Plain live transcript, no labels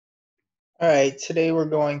All right, today we're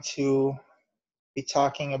going to be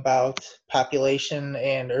talking about population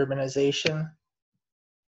and urbanization.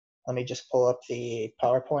 Let me just pull up the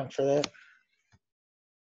PowerPoint for that.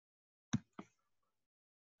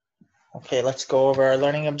 Okay, let's go over our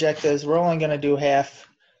learning objectives. We're only going to do half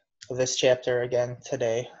of this chapter again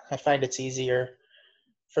today. I find it's easier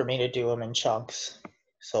for me to do them in chunks,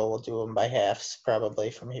 so we'll do them by halves probably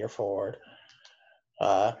from here forward.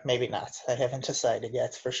 Maybe not. I haven't decided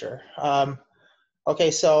yet for sure. Okay,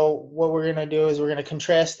 so what we're going to do is we're going to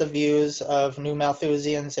contrast the views of new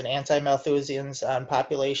Malthusians and anti-Malthusians on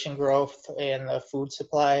population growth and the food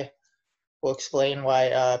supply. We'll explain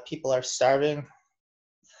why people are starving.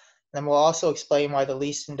 Then we'll also explain why the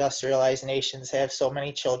least industrialized nations have so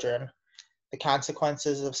many children, the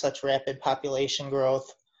consequences of such rapid population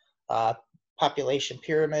growth, population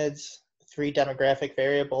pyramids, 3 demographic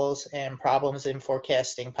variables, and problems in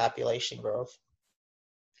forecasting population growth.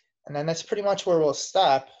 And then that's pretty much where we'll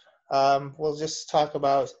stop. We'll just talk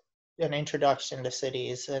about an introduction to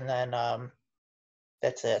cities, and then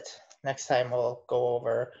that's it. Next time we'll go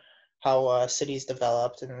over how cities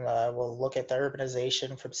developed, and we'll look at the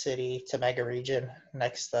urbanization from city to mega region.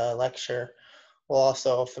 Next lecture, we'll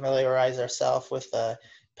also familiarize ourselves with the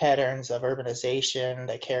patterns of urbanization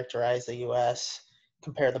that characterize the U.S.,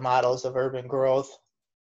 compare the models of urban growth,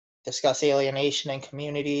 discuss alienation in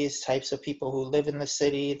communities, types of people who live in the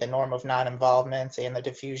city, the norm of non-involvement, and the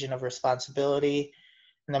diffusion of responsibility.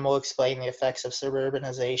 And then we'll explain the effects of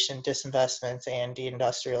suburbanization, disinvestment, and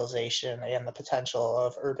deindustrialization, and the potential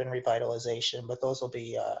of urban revitalization. But those will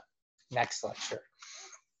be next lecture,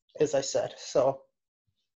 as I said. So, all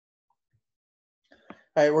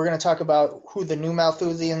right, we're going to talk about who the new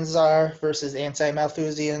Malthusians are versus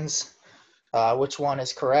anti-Malthusians, which one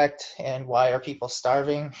is correct, and why are people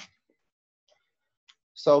starving.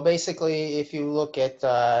 So basically, if you look at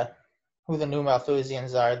who the new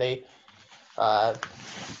Malthusians are, they are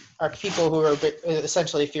people who are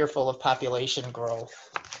essentially fearful of population growth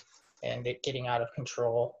and it getting out of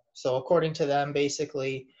control. So according to them,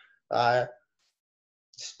 basically,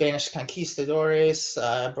 Spanish conquistadores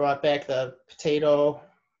brought back the potato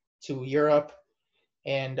to Europe,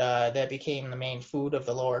 and that became the main food of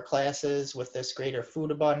the lower classes. With this greater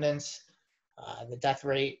food abundance, the death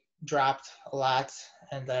rate dropped a lot,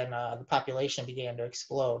 and then the population began to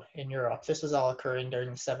explode in Europe. This was all occurring during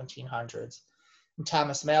the 1700s. And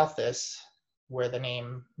Thomas Malthus, where the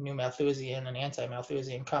name New Malthusian and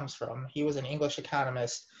Anti-Malthusian comes from, he was an English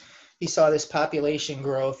economist. He saw this population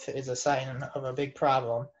growth as a sign of a big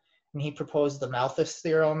problem, and he proposed the Malthus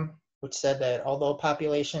theorem, which said that although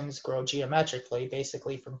populations grow geometrically,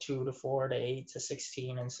 basically from 2 to 4 to 8 to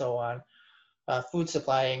 16 and so on, food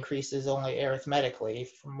supply increases only arithmetically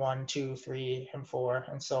from 1, 2, 3, and 4,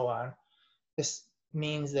 and so on. This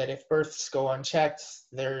means that if births go unchecked,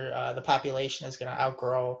 the population is going to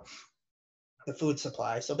outgrow the food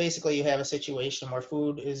supply. So basically, you have a situation where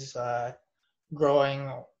food is growing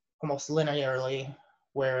almost linearly,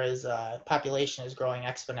 whereas population is growing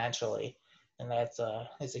exponentially, and that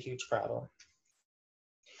is a huge problem.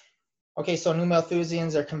 Okay, so New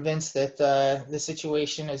Malthusians are convinced that the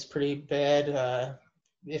situation is pretty bad,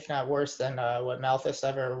 if not worse than what Malthus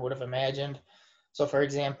ever would have imagined. So for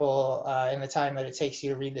example, in the time that it takes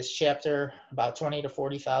you to read this chapter, about 20 to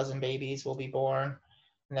 40,000 babies will be born.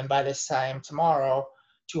 And then by this time tomorrow,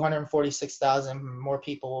 246,000 more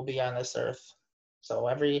people will be on this earth. So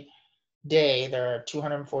every day there are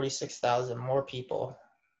 246,000 more people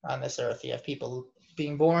on this earth. You have people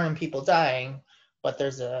being born and people dying, but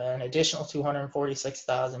there's an additional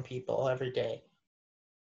 246,000 people every day.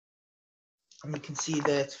 And you can see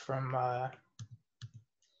that from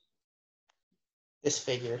this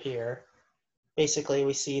figure here. Basically,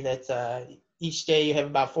 we see that each day you have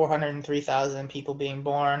about 403,000 people being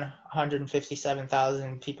born,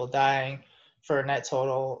 157,000 people dying, for a net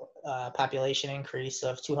total population increase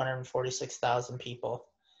of 246,000 people.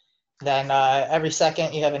 Then every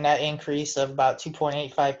second you have a net increase of about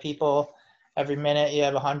 2.85 people. Every minute you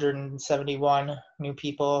have 171 new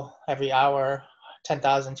people. Every hour,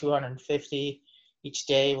 10,250. Each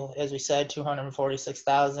day, as we said,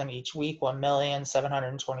 246,000. Each week,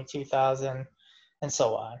 1,722,000, and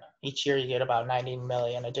so on. Each year you get about 90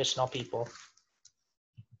 million additional people.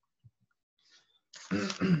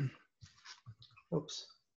 Oops.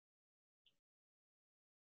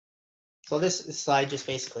 So this slide just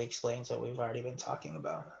basically explains what we've already been talking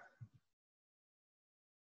about.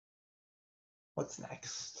 What's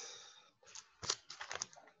next?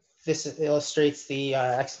 This illustrates the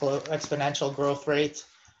exponential growth rate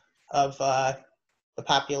of the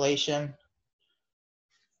population,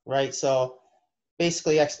 right? So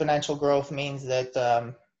basically exponential growth means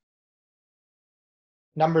that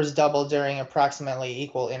numbers double during approximately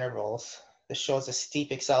equal intervals. This shows a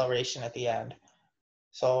steep acceleration at the end.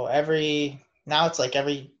 So now it's like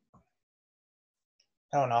every,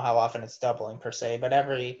 I don't know how often it's doubling per se, but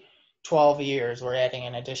every 12 years we're adding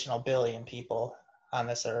an additional billion people on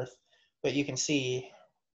this earth. But you can see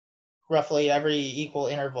roughly every equal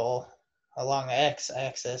interval along the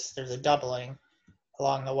x-axis, there's a doubling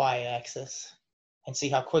along the y-axis, and see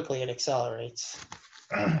how quickly it accelerates.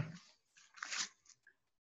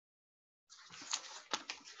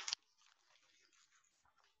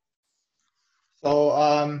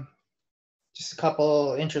 So just a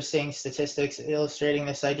couple interesting statistics illustrating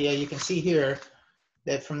this idea. You can see here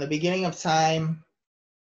that from the beginning of time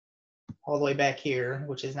all the way back here,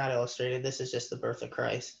 which is not illustrated, this is just the birth of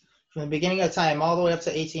Christ. From the beginning of time all the way up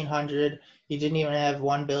to 1800, you didn't even have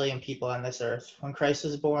 1 billion people on this earth. When Christ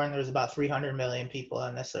was born, there was about 300 million people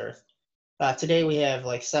on this earth. Today we have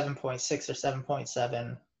like 7.6 or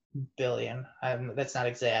 7.7 billion. That's not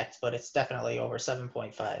exact, but it's definitely over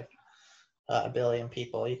 7.5 billion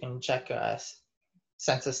people. You can check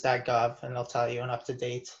census.gov and they'll tell you an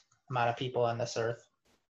up-to-date amount of people on this earth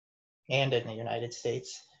and in the United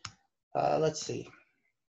States. Let's see.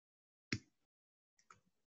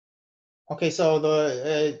 Okay, so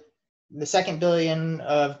the second billion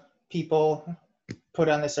of people put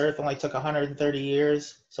on this earth only took 130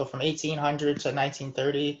 years. So from 1800 to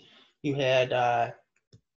 1930, you had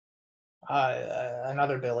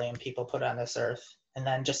another billion people put on this earth. And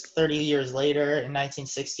then just 30 years later, in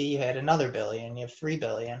 1960, you had another billion. You have 3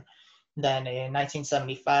 billion. Then in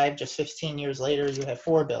 1975, just 15 years later, you have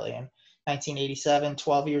 4 billion. 1987,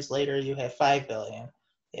 12 years later, you have 5 billion.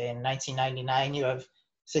 In 1999, you have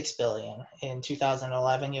 6 billion. In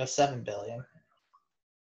 2011, you have 7 billion.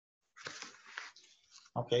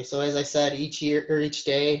 Okay, so as I said, each year or each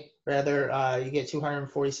day, rather, you get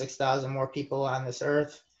 246,000 more people on this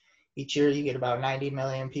earth. Each year, you get about 90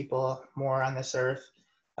 million people more on this earth.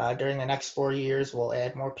 During the next 4 years, we'll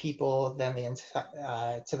add more people than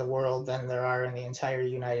to the world than there are in the entire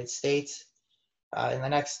United States. In the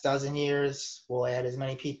next dozen years, we'll add as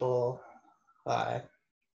many people.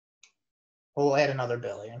 We'll add another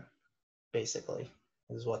billion, basically,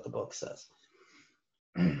 is what the book says.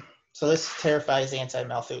 So this terrifies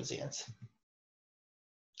anti-Malthusians.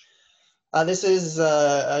 This is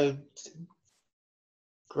a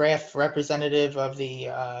graph representative of the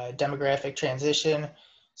demographic transition.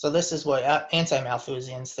 So this is what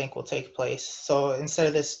anti-Malthusians think will take place. So instead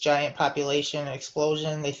of this giant population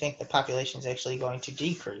explosion, they think the population is actually going to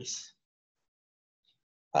decrease.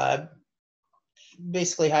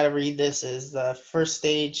 Basically, how to read this is the first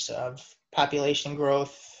stage of population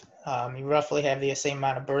growth. You roughly have the same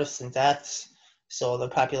amount of births and deaths, so the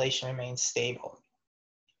population remains stable.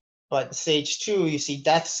 But in stage 2, you see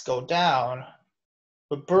deaths go down,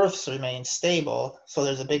 but births remain stable, so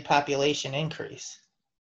there's a big population increase.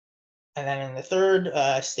 And then in the third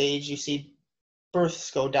stage, you see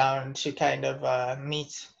births go down to kind of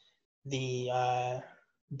meet the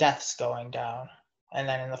deaths going down. And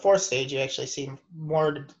then in the fourth stage, you actually see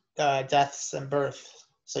more deaths than births.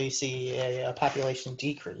 So you see a population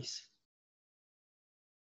decrease.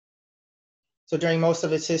 So during most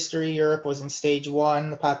of its history, Europe was in stage 1.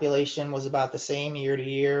 The population was about the same year to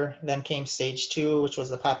year. Then came stage 2, which was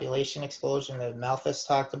the population explosion that Malthus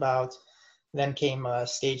talked about. Then came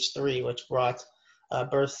stage 3, which brought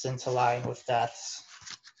births into line with deaths.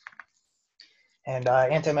 And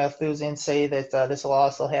anti-Malthusians say that this will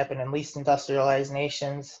also happen in least industrialized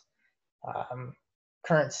nations.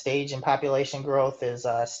 Current stage in population growth is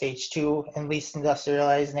stage 2 in least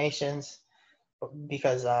industrialized nations,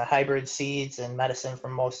 because hybrid seeds and medicine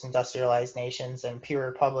from most industrialized nations and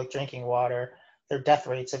pure public drinking water, their death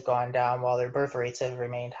rates have gone down while their birth rates have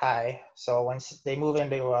remained high. So once they move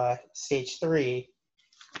into stage 3,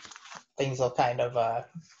 things will kind of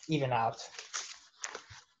even out.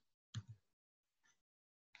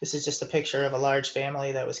 This is just a picture of a large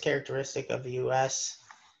family that was characteristic of the US.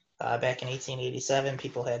 Back in 1887,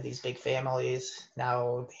 people had these big families.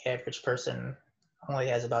 Now the average person only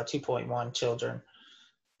has about 2.1 children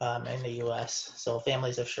in the US. So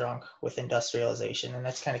families have shrunk with industrialization, and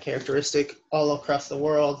that's kind of characteristic all across the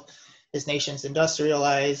world. As nations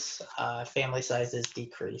industrialize, family sizes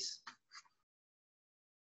decrease.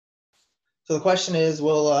 So the question is,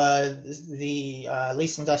 will the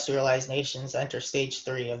least industrialized nations enter stage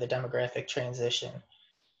 3 of the demographic transition?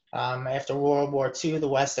 After World War II, the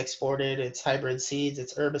West exported its hybrid seeds,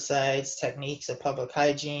 its herbicides, techniques of public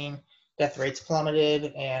hygiene. Death rates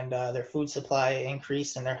plummeted, and their food supply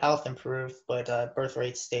increased and their health improved, but birth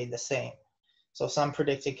rates stayed the same. So some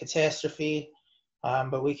predicted catastrophe,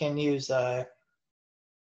 but we can use a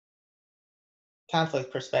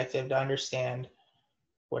conflict perspective to understand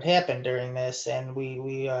what happened during this. And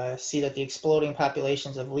we see that the exploding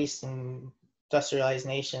populations of least industrialized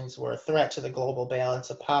nations were a threat to the global balance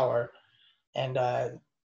of power. And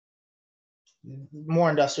more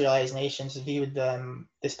industrialized nations viewed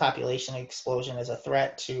this population explosion as a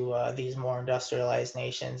threat to these more industrialized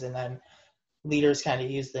nations. And then leaders kind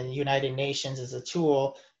of used the United Nations as a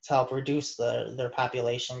tool to help reduce their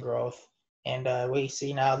population growth. And we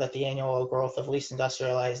see now that the annual growth of least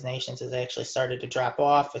industrialized nations has actually started to drop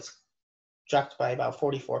off. It's dropped by about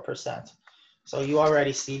 44%. So you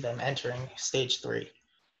already see them entering stage 3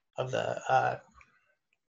 of the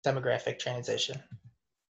demographic transition.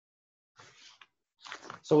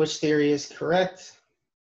 So which theory is correct?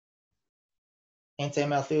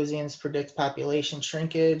 Anti-Malthusians predict population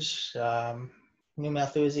shrinkage. New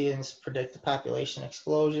Malthusians predict the population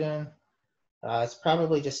explosion. It's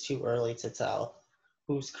probably just too early to tell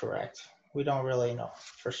who's correct. We don't really know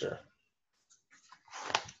for sure.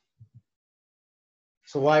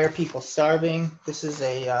 So why are people starving? This is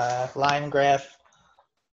a line graph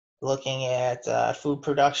looking at food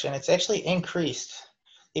production. It's actually increased.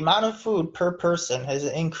 The amount of food per person has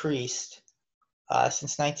increased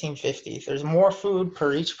since 1950. There's more food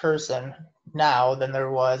per each person now than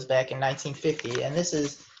there was back in 1950. And this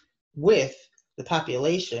is with the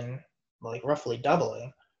population like roughly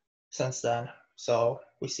doubling since then. So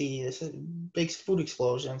we see this big food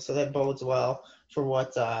explosion. So that bodes well for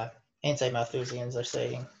what anti-Malthusians are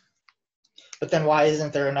saying. But then why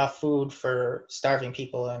isn't there enough food for starving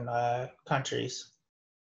people in countries,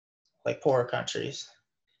 like poorer countries?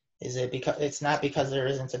 Is it because it's not because there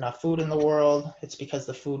isn't enough food in the world, it's because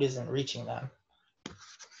the food isn't reaching them.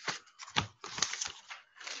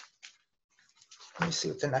 Let me see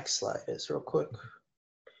what the next slide is real quick.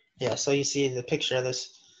 Yeah, so you see the picture of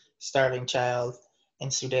this starving child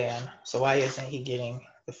in Sudan. So why isn't he getting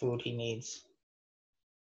the food he needs?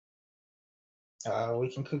 We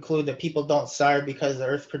can conclude that people don't starve because the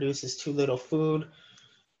earth produces too little food.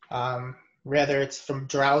 Rather, it's from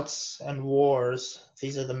droughts and wars.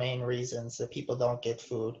 These are the main reasons that people don't get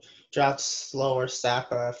food. Droughts slow or stop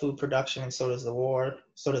food production, and so does the war.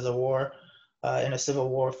 In a civil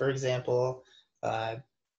war, for example, the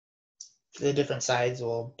different sides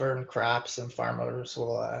will burn crops, and farmers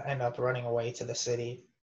will end up running away to the city.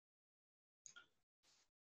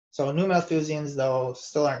 So New Malthusians, though,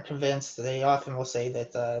 still aren't convinced. They often will say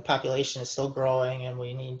that the population is still growing, and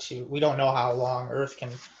we don't know how long Earth can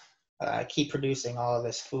keep producing all of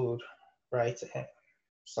this food, right?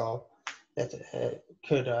 So that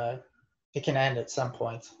it can end at some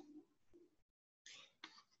point.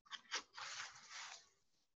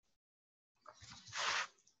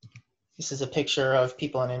 This is a picture of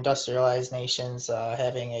people in industrialized nations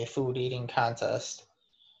having a food eating contest.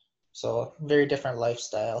 So very different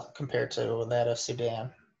lifestyle compared to that of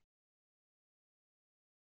Sudan.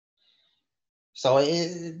 So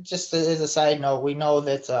just as a side note, we know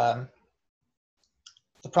that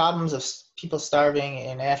the problems of people starving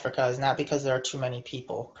in Africa is not because there are too many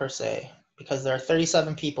people per se, because there are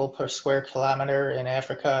 37 people per square kilometer in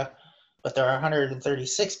Africa, but there are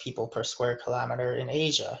 136 people per square kilometer in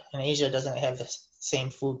Asia. And Asia doesn't have the same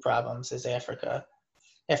food problems as Africa.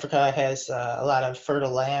 Africa has a lot of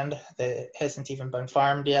fertile land that hasn't even been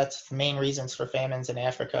farmed yet. The main reasons for famines in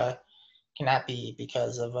Africa cannot be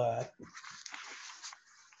because of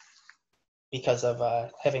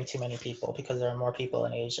having too many people, because there are more people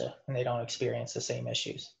in Asia and they don't experience the same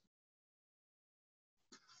issues.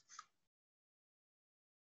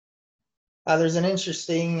 There's an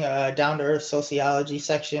interesting down-to-earth sociology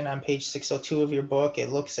section on page 602 of your book. It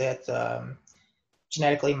looks at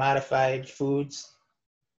genetically modified foods.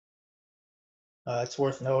 It's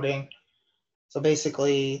worth noting. So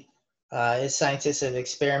basically, as scientists have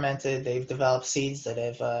experimented, they've developed seeds that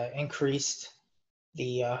have increased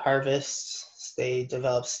the harvests. They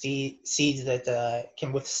develop seeds that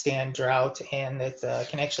can withstand drought and that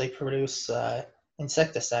can actually produce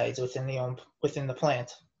insecticides within the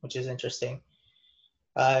plant, which is interesting.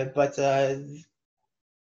 But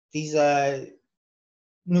these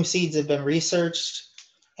new seeds have been researched,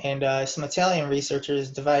 and some Italian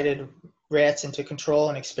researchers divided rats into control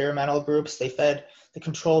and experimental groups. They fed the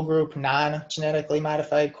control group non-genetically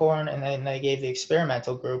modified corn, and then they gave the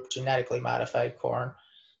experimental group genetically modified corn.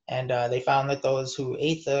 And they found that those who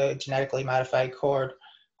ate the genetically modified corn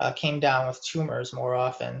came down with tumors more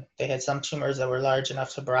often. They had some tumors that were large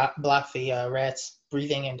enough to block the rats'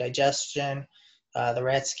 breathing and digestion. The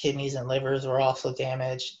rats' kidneys and livers were also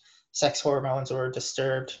damaged. Sex hormones were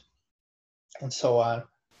disturbed. and so on.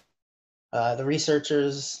 The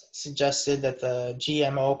researchers suggested that the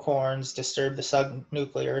GMO corns disturb the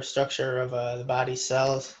subnuclear structure of the body's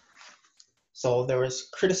cells. So there was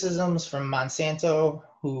criticisms from Monsanto,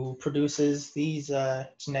 who produces these the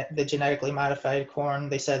genetically modified corn.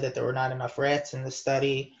 They said that there were not enough rats in the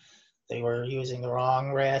study. They were using the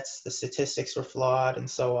wrong rats. The statistics were flawed, and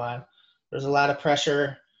so on. There's a lot of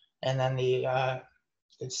pressure, and then the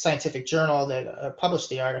scientific journal that published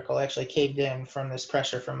the article actually caved in from this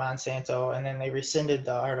pressure from Monsanto, and then they rescinded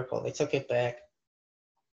the article. They took it back.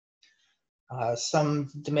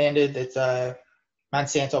 Some demanded that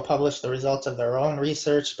Monsanto published the results of their own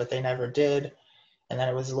research, but they never did. And then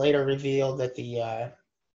it was later revealed that the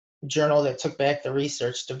journal that took back the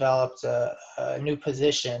research developed a new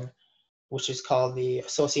position, which is called the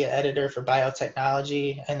Associate Editor for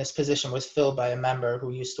Biotechnology. And this position was filled by a member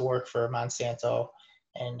who used to work for Monsanto.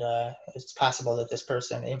 And it's possible that this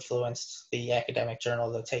person influenced the academic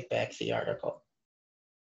journal to take back the article.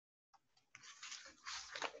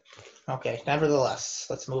 Okay, nevertheless,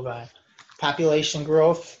 let's move on. Population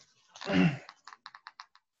growth.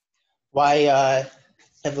 Why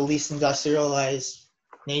have the least industrialized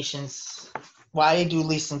nations, why do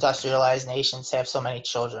least industrialized nations have so many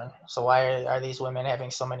children? So why are these women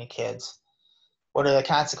having so many kids? What are the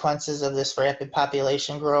consequences of this rapid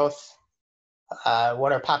population growth?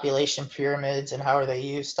 What are population pyramids and how are they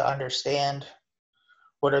used to understand?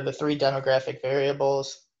 What are the 3 demographic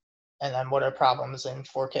variables? And then what are problems in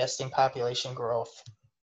forecasting population growth?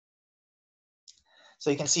 So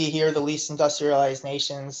you can see here the least industrialized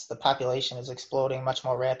nations, the population is exploding much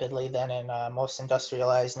more rapidly than in most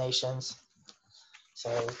industrialized nations.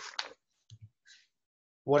 So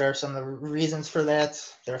what are some of the reasons for that?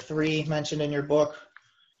 There are 3 mentioned in your book.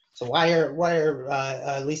 So why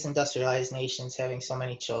are least industrialized nations having so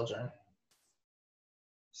many children?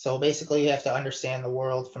 So basically, you have to understand the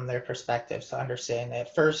world from their perspective to understand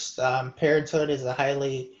that. First, parenthood is a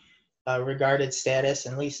highly regarded status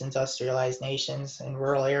in least industrialized nations. In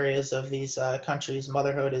rural areas of these countries,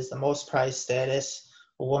 motherhood is the most prized status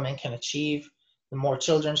a woman can achieve. The more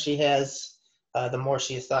children she has, the more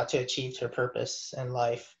she is thought to achieve her purpose in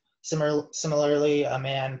life. Similarly, a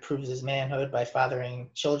man proves his manhood by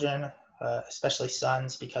fathering children, especially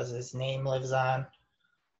sons, because his name lives on.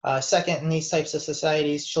 Second, in these types of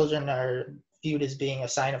societies, children are viewed as being a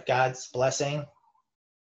sign of God's blessing.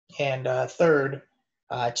 And third,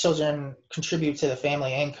 children contribute to the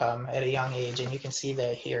family income at a young age, and you can see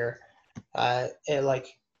that here. At like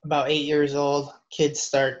about 8 years old, kids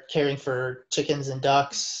start caring for chickens and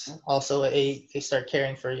ducks. Also at 8, they start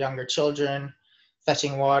caring for younger children,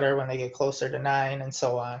 fetching water when they get closer to 9, and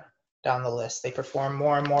so on down the list. They perform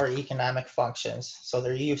more and more economic functions, so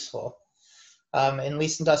they're useful. In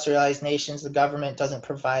least industrialized nations, the government doesn't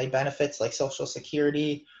provide benefits like Social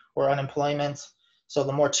Security or unemployment. So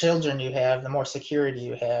the more children you have, the more security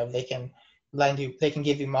you have. They can lend you, they can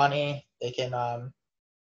give you money. They can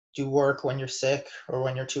do work when you're sick or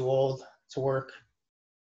when you're too old to work.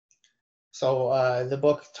 So the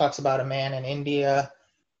book talks about a man in India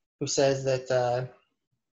who says that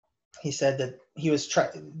he said that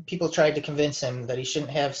people tried to convince him that he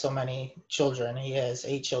shouldn't have so many children. He has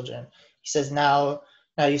 8 children. He says, now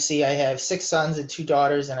you see, I have 6 sons and 2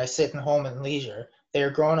 daughters, and I sit at home in leisure. They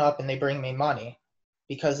are grown up and they bring me money.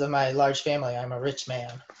 Because of my large family, I'm a rich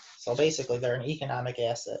man. So basically, they're an economic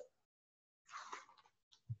asset.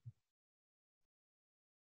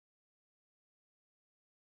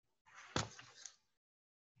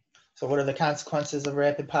 So what are the consequences of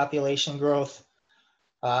rapid population growth?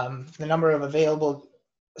 The number of available,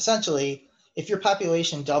 essentially, if your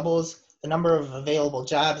population doubles, the number of available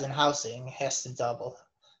jobs and housing has to double.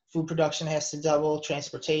 Food production has to double,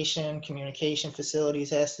 transportation, communication facilities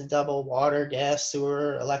has to double, water, gas,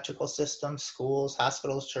 sewer, electrical systems, schools,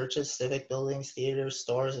 hospitals, churches, civic buildings, theaters,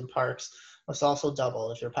 stores, and parks must also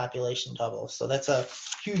double if your population doubles. So that's a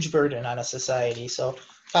huge burden on a society. So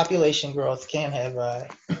population growth can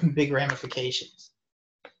have big ramifications.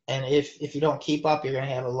 And if you don't keep up, you're going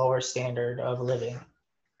to have a lower standard of living.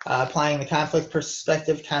 Applying the conflict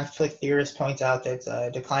perspective, conflict theorists point out that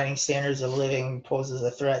declining standards of living poses a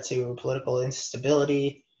threat to political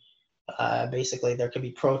instability. Basically, there could be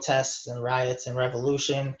protests and riots and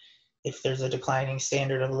revolution if there's a declining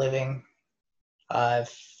standard of living.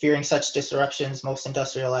 Fearing such disruptions, most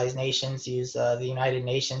industrialized nations use the United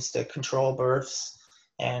Nations to control births.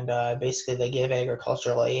 And basically, they give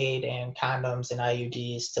agricultural aid and condoms and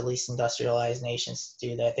IUDs to least industrialized nations to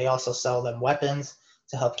do that. They also sell them weapons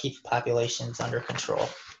to help keep populations under control.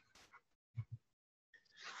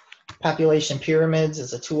 Population pyramids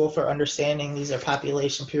is a tool for understanding. These are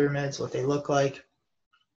population pyramids, what they look like.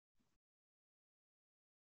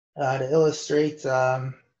 To illustrate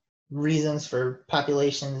reasons for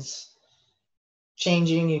populations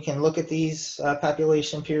changing, you can look at these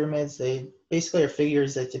population pyramids. They basically are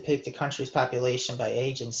figures that depict a country's population by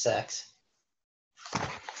age and sex.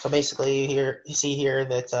 So basically you see here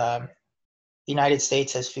that the United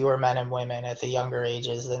States has fewer men and women at the younger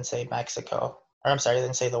ages than say Mexico, or I'm sorry,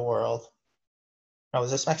 than say the world. No,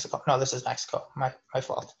 is this Mexico? No, this is Mexico, my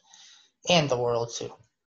fault. And the world too.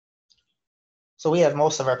 So we have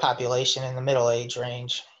most of our population in the middle age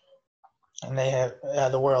range, and they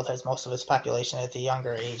have the world has most of its population at the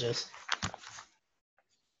younger ages.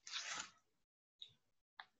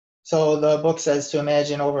 So the book says to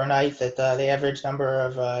imagine overnight that the average number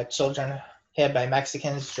of children had by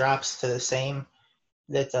Mexicans drops to the same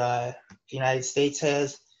that the United States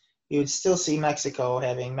has. You would still see Mexico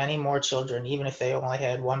having many more children, even if they only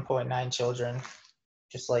had 1.9 children,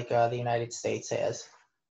 just like the United States has.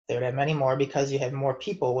 They would have many more because you have more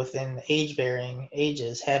people within age-bearing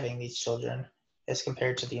ages having these children as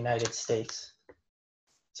compared to the United States.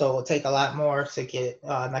 So it will take a lot more to get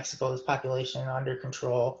Mexico's population under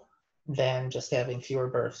control than just having fewer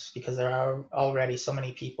births, because there are already so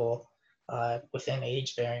many people within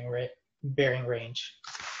age-bearing range.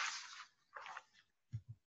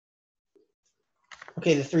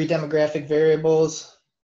 Okay, the 3 demographic variables.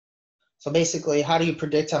 So basically, how do you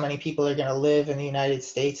predict how many people are going to live in the United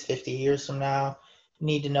States 50 years from now? You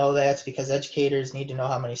need to know that because educators need to know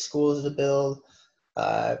how many schools to build.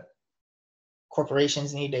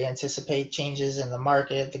 Corporations need to anticipate changes in the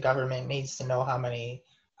market. The government needs to know how many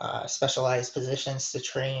specialized positions to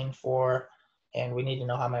train for, and we need to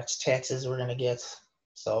know how much taxes we're going to get.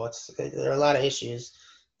 So there are a lot of issues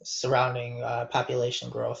surrounding population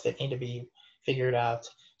growth that need to be figured out.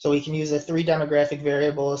 So we can use the 3 demographic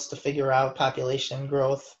variables to figure out population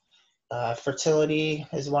growth. Fertility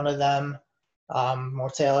is one of them.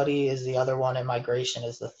 Mortality is the other one, and migration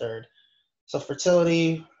is the third. So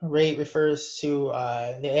fertility rate refers to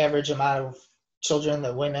the average amount of children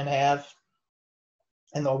that women have.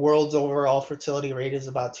 And the world's overall fertility rate is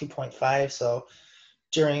about 2.5. So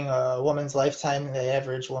during a woman's lifetime, the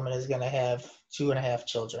average woman is going to have 2.5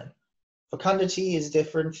 children. Fecundity is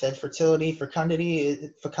different than fertility.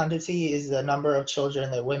 Fecundity is the number of children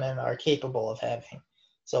that women are capable of having.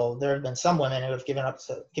 So there have been some women who have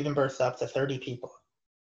given birth to up to 30 people.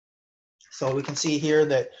 So we can see here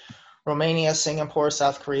that Romania, Singapore,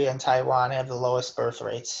 South Korea, and Taiwan have the lowest birth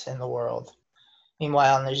rates in the world.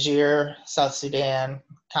 Meanwhile, Niger, South Sudan,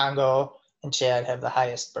 Congo, and Chad have the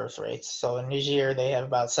highest birth rates. So in Niger, they have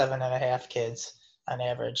about 7.5 kids on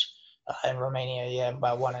average. In Romania, you have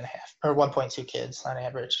about 1.5 or 1.2 kids on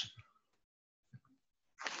average.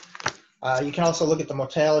 You can also look at the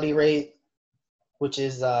mortality rate, which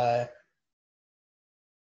is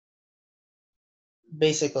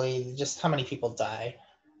basically just how many people die,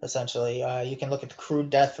 essentially. You can look at the crude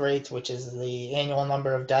death rate, which is the annual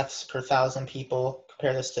number of deaths per 1,000 people.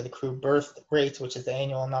 Compare this to the crude birth rate, which is the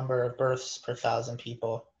annual number of births per 1,000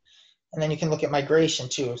 people. And then you can look at migration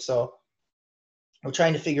too. So we're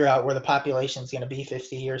trying to figure out where the population is going to be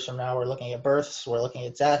 50 years from now. We're looking at births, we're looking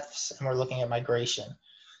at deaths, and we're looking at migration.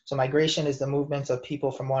 So migration is the movement of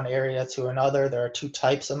people from one area to another. There are 2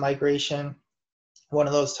 types of migration. One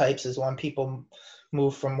of those types is when people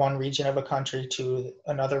move from one region of a country to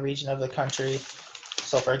another region of the country.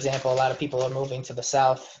 So for example, a lot of people are moving to the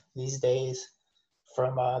south these days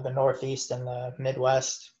from the Northeast and the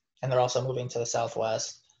Midwest, and they're also moving to the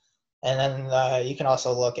Southwest. And then you can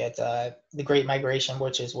also look at the Great Migration,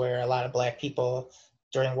 which is where a lot of Black people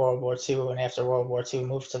during World War II and after World War II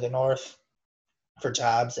moved to the North for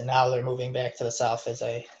jobs, and now they're moving back to the South, as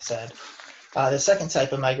I said. The second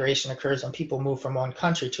type of migration occurs when people move from one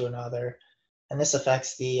country to another, and this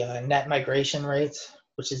affects the net migration rate,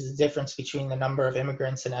 which is the difference between the number of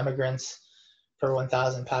immigrants and emigrants per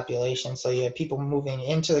 1,000 population. So you have people moving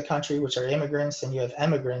into the country, which are immigrants, and you have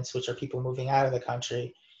emigrants, which are people moving out of the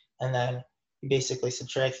country. And then you basically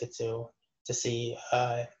subtract the two to see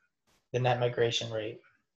the net migration rate.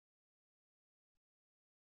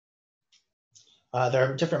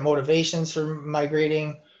 There are different motivations for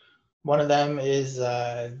migrating. One of them is,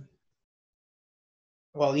 well,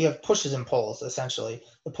 you have pushes and pulls, essentially.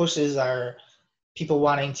 The pushes are people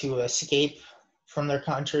wanting to escape from their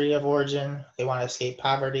country of origin. They want to escape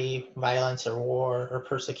poverty, violence, or war, or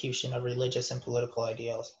persecution of religious and political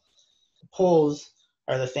ideals. The pulls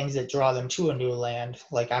are the things that draw them to a new land,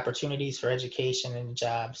 like opportunities for education and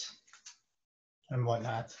jobs and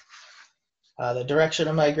whatnot. The direction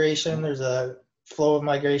of migration, there's a flow of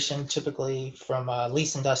migration typically from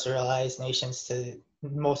least industrialized nations to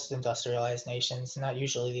most industrialized nations, not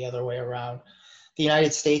usually the other way around. The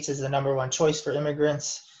United States is the #1 choice for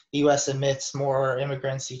immigrants. The U.S. admits more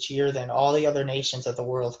immigrants each year than all the other nations of the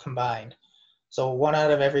world combined. So 1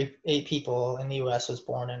 out of every 8 people in the U.S. was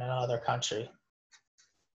born in another country.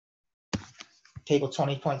 Table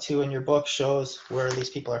 20.2 in your book shows where these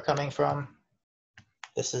people are coming from.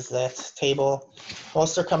 This is that table.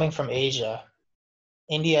 Most are coming from Asia.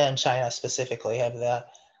 India and China specifically have that.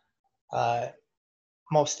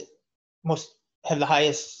 Most have the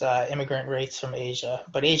highest immigrant rates from Asia,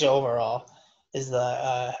 but Asia overall is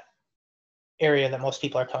the area that most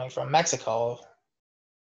people are coming from. Mexico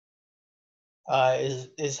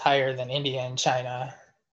is higher than India and China,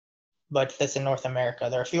 but that's in North America.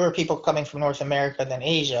 There are fewer people coming from North America than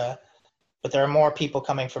Asia, but there are more people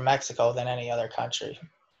coming from Mexico than any other country.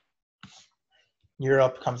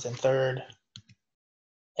 Europe comes in third,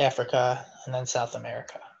 Africa, and then South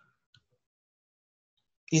America.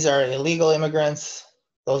 These are illegal immigrants.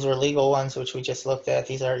 Those were legal ones, which we just looked at.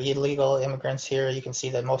 These are illegal immigrants here. You can see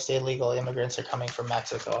that most illegal immigrants are coming from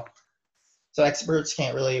Mexico. So experts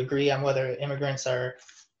can't really agree on whether immigrants are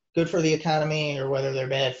good for the economy or whether they're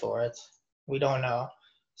bad for it. We don't know.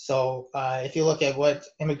 So if you look at what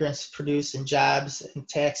immigrants produce in jobs and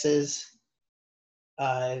taxes,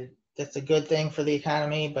 that's a good thing for the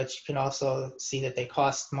economy, but you can also see that they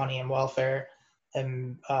cost money in welfare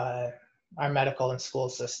and our medical and school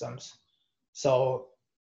systems. So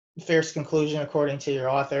the fairest conclusion, according to your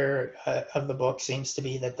author of the book, seems to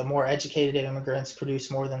be that the more educated immigrants produce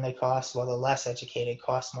more than they cost, while the less educated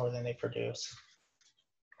cost more than they produce.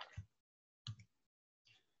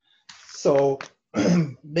 So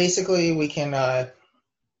basically, we can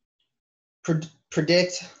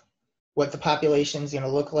predict what the population is going to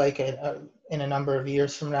look like in a number of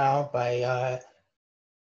years from now by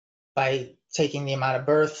taking the amount of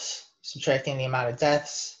births, subtracting the amount of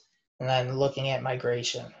deaths, and then looking at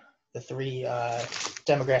migration, the 3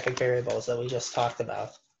 demographic variables that we just talked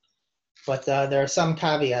about. But there are some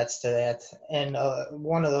caveats to that, and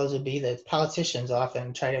one of those would be that politicians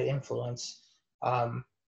often try to influence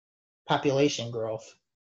population growth.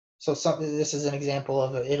 So this is an example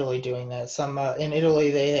of Italy doing that. In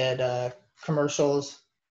Italy, they had commercials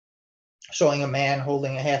showing a man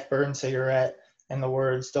holding a half-burned cigarette and the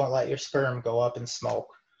words, "Don't let your sperm go up in smoke."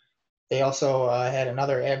 They also had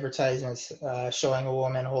another advertisement showing a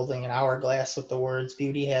woman holding an hourglass with the words,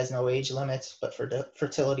 "Beauty has no age limits, but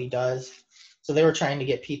fertility does." So they were trying to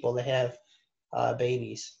get people to have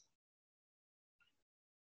babies.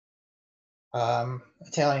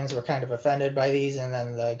 Italians were kind of offended by these, and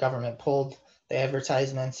then the government pulled the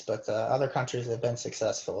advertisements, but other countries have been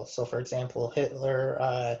successful. So, for example, Hitler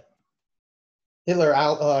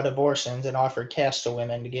outlawed abortions and offered cash to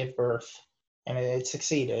women to give birth, and it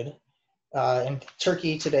succeeded. In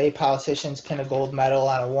Turkey today, politicians pin a gold medal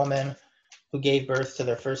on a woman who gave birth to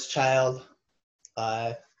their first child.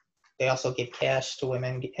 They also give cash to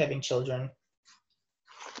women having children.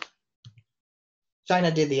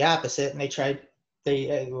 China did the opposite, and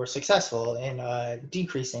they were successful in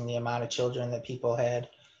decreasing the amount of children that people had.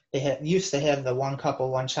 They used to have the one couple,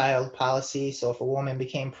 one child policy. So if a woman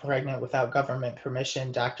became pregnant without government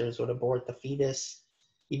permission, doctors would abort the fetus,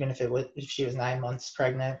 even if she was 9 months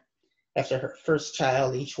pregnant. After her first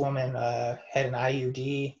child, each woman had an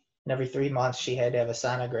IUD, and every 3 months she had to have a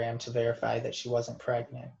sonogram to verify that she wasn't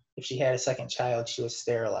pregnant. If she had a second child, she was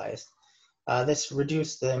sterilized. This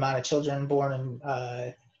reduced the amount of children born in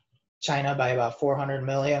China by about 400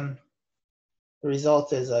 million. The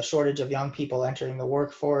result is a shortage of young people entering the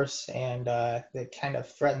workforce, and it kind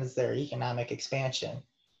of threatens their economic expansion.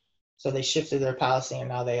 So they shifted their policy, and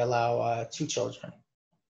now they allow 2 children.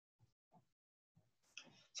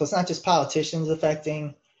 So it's not just politicians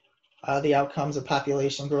affecting the outcomes of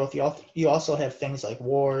population growth. You also have things like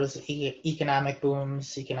wars, economic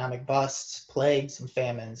booms, economic busts, plagues, and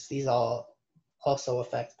famines. These all also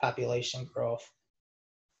affect population growth.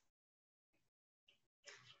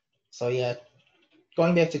 So yeah,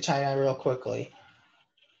 going back to China real quickly,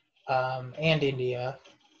 and India,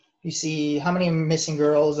 you see how many missing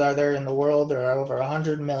girls are there in the world? There are over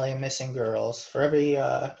 100 million missing girls. For every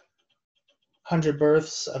 100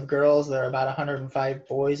 births of girls, there are about 105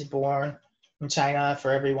 boys born. In China, for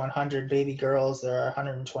every 100 baby girls, there are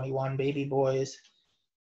 121 baby boys.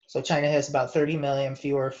 So China has about 30 million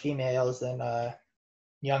fewer females than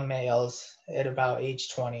young males at about age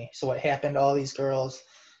 20. So what happened to all these girls?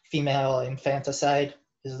 Female infanticide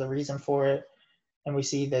is the reason for it. And we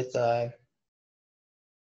see that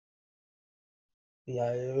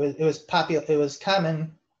it was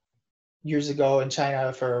common years ago in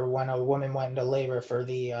China, for when a woman went into labor, for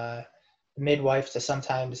the midwife to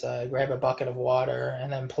sometimes grab a bucket of water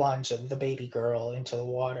and then plunge the baby girl into the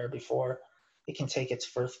water before it can take its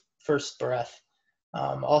first breath.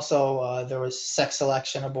 Also, there was sex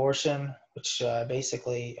selection abortion, which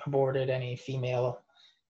basically aborted any female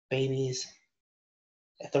babies.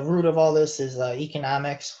 At the root of all this is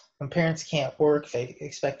economics. When parents can't work, they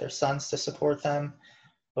expect their sons to support them.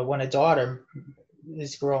 But when a daughter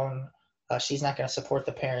is grown, she's not going to support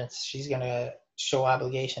the parents. She's going to show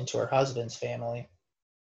obligation to her husband's family.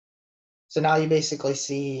 So now you basically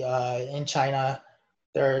see in China,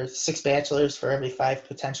 there are 6 bachelors for every 5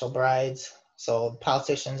 potential brides. So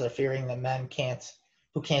politicians are fearing that men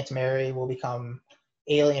who can't marry will become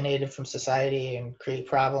alienated from society and create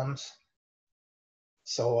problems.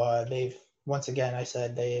 So they've, once again, I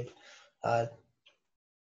said they've uh,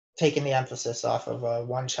 taken the emphasis off of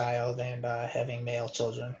one child and having male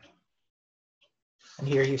children. And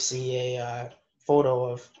here you see a photo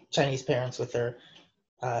of Chinese parents with their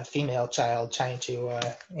female child trying to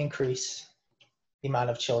increase the amount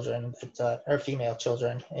of children that are female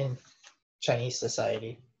children in Chinese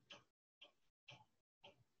society.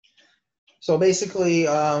 So basically,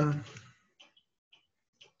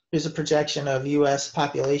 here's a projection of U.S.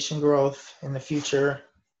 population growth in the future.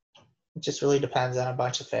 It just really depends on a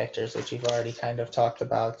bunch of factors that you've already kind of talked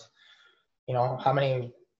about. You know, how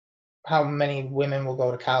many women will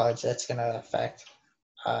go to college? That's going to affect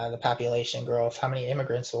the population growth. How many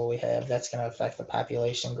immigrants will we have? That's going to affect the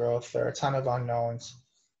population growth. There are a ton of unknowns,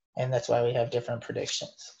 and that's why we have different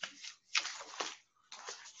predictions.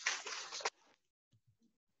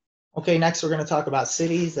 Okay, next we're going to talk about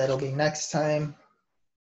cities. That'll be next time.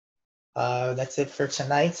 That's it for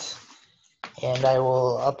tonight. And I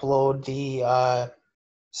will upload the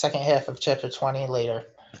second half of chapter 20 later.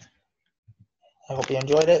 I hope you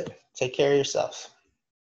enjoyed it. Take care of yourselves.